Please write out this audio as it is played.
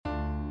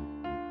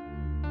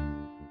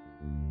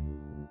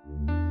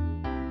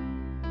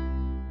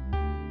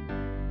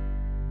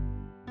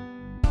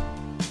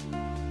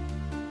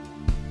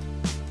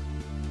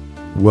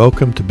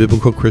Welcome to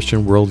Biblical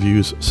Christian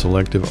Worldview's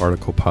Selective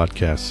Article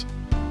Podcasts.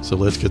 So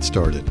let's get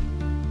started.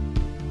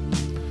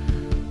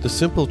 The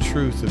simple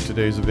truth of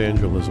today's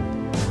evangelism.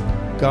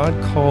 God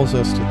calls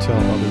us to tell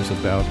others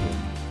about Him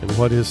and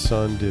what His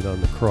Son did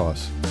on the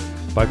cross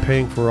by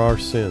paying for our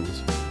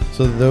sins,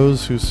 so that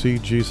those who see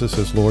Jesus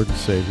as Lord and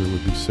Savior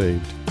would be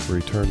saved for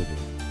eternity.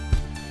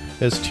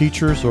 As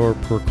teachers or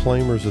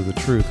proclaimers of the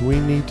truth, we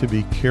need to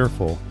be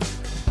careful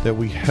that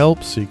we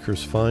help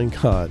seekers find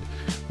God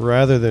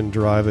rather than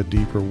drive a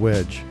deeper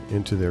wedge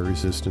into their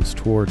resistance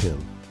toward Him.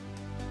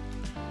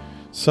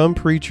 Some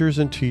preachers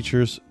and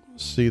teachers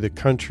see the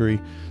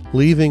country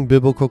leaving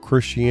biblical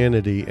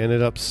Christianity, and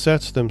it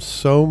upsets them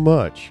so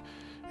much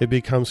it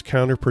becomes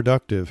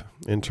counterproductive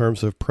in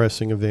terms of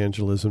pressing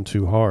evangelism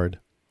too hard.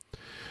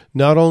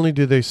 Not only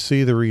do they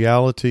see the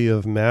reality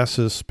of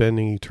masses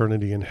spending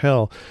eternity in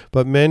hell,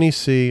 but many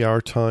see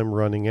our time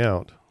running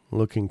out,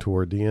 looking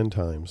toward the end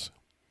times.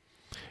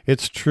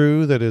 It's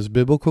true that as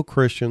biblical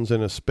Christians,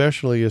 and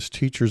especially as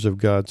teachers of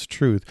God's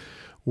truth,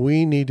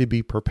 we need to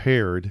be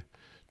prepared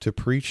to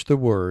preach the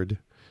word,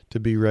 to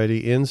be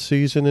ready in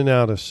season and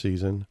out of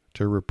season,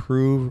 to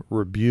reprove,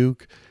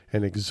 rebuke,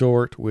 and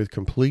exhort with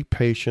complete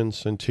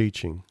patience and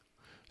teaching.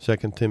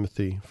 2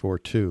 Timothy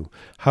 4:2.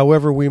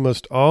 However, we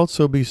must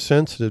also be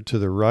sensitive to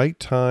the right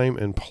time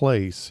and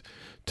place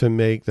to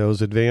make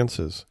those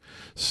advances.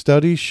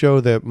 Studies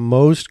show that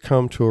most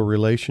come to a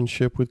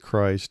relationship with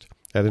Christ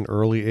at an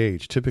early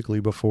age, typically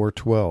before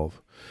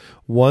 12.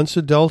 Once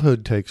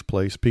adulthood takes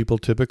place, people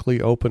typically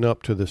open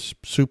up to the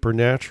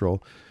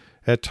supernatural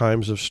at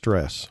times of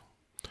stress.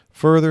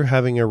 Further,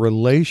 having a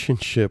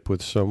relationship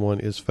with someone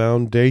is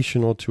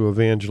foundational to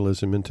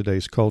evangelism in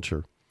today's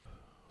culture.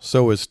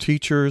 So as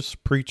teachers,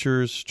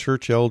 preachers,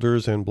 church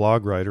elders, and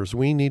blog writers,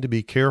 we need to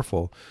be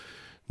careful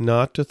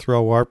not to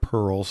throw our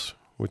pearls,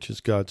 which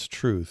is God's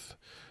truth,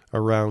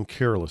 around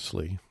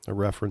carelessly, a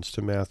reference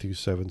to Matthew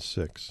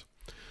 7:6.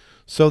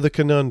 So the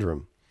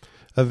conundrum: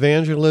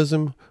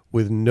 evangelism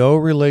with no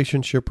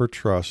relationship or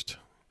trust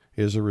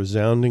is a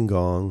resounding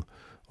gong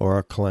or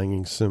a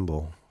clanging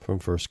cymbal, from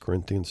 1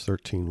 Corinthians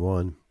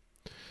 13:1.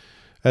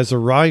 As a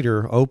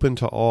writer open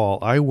to all,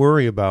 I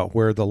worry about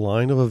where the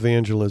line of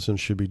evangelism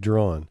should be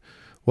drawn.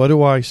 What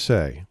do I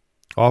say?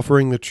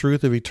 Offering the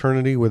truth of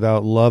eternity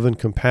without love and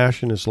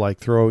compassion is like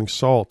throwing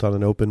salt on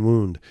an open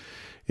wound.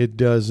 It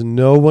does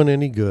no one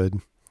any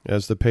good,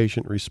 as the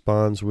patient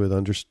responds with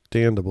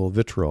understandable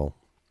vitriol.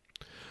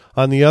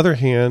 On the other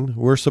hand,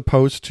 we're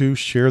supposed to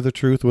share the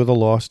truth with a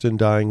lost and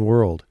dying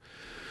world.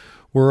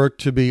 We're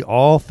to be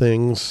all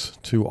things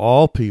to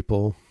all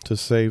people to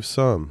save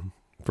some.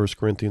 1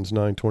 Corinthians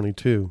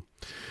 9:22.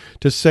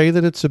 To say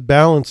that it's a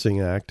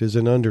balancing act is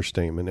an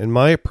understatement, and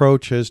my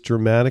approach has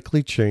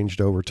dramatically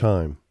changed over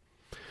time.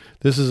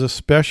 This is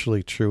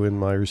especially true in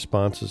my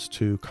responses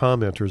to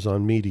commenters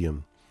on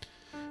Medium,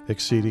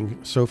 exceeding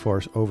so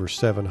far over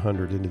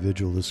 700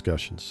 individual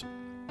discussions.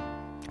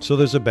 So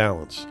there's a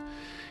balance.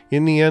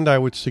 In the end, I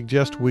would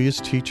suggest we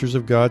as teachers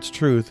of God's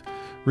truth,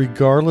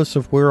 regardless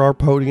of where our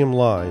podium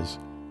lies,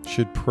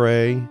 should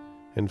pray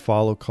and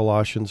follow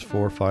Colossians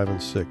 4:5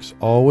 and 6,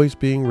 always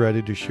being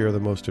ready to share the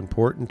most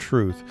important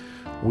truth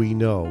we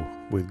know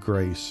with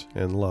grace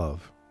and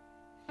love.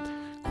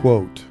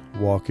 Quote,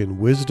 walk in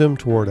wisdom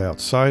toward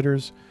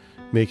outsiders,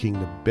 making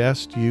the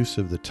best use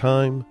of the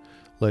time.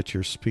 Let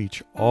your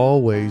speech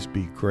always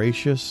be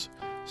gracious,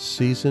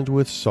 seasoned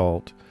with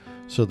salt,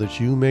 so that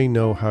you may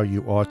know how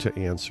you ought to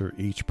answer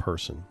each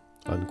person.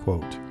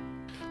 Unquote.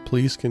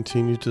 Please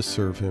continue to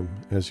serve Him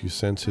as you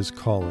sense His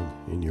calling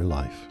in your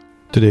life.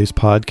 Today's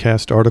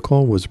podcast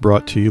article was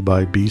brought to you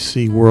by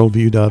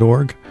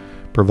bcworldview.org,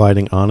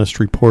 providing honest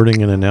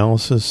reporting and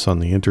analysis on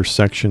the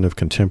intersection of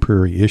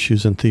contemporary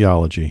issues and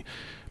theology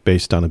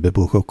based on a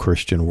biblical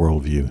Christian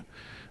worldview.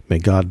 May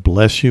God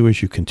bless you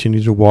as you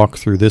continue to walk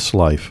through this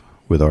life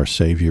with our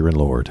Savior and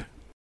Lord.